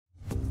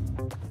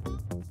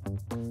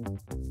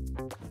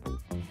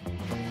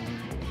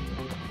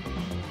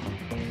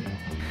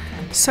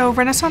So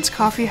Renaissance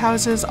coffee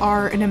houses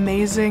are an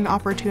amazing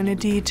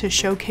opportunity to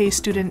showcase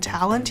student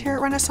talent here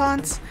at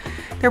Renaissance.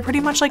 They're pretty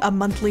much like a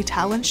monthly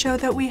talent show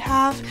that we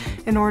have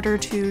in order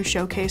to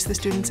showcase the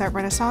students at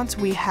Renaissance.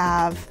 We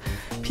have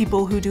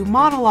people who do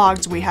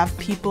monologues, we have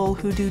people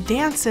who do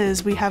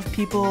dances, we have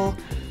people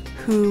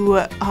who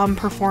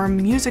perform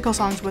musical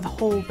songs with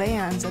whole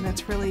bands, and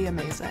it's really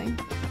amazing.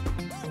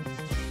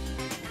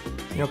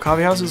 You know,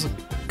 coffee house is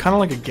kind of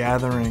like a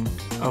gathering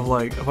of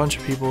like a bunch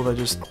of people that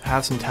just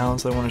have some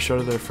talents they want to show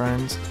to their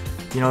friends.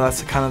 You know,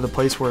 that's kind of the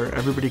place where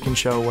everybody can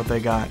show what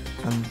they got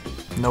and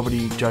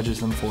nobody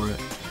judges them for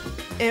it.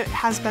 It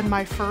has been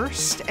my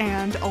first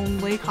and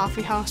only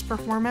coffee house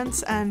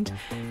performance, and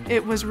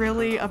it was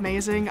really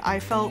amazing. I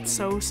felt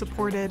so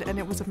supported, and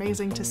it was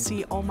amazing to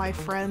see all my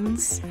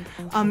friends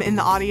in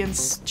the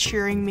audience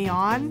cheering me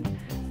on.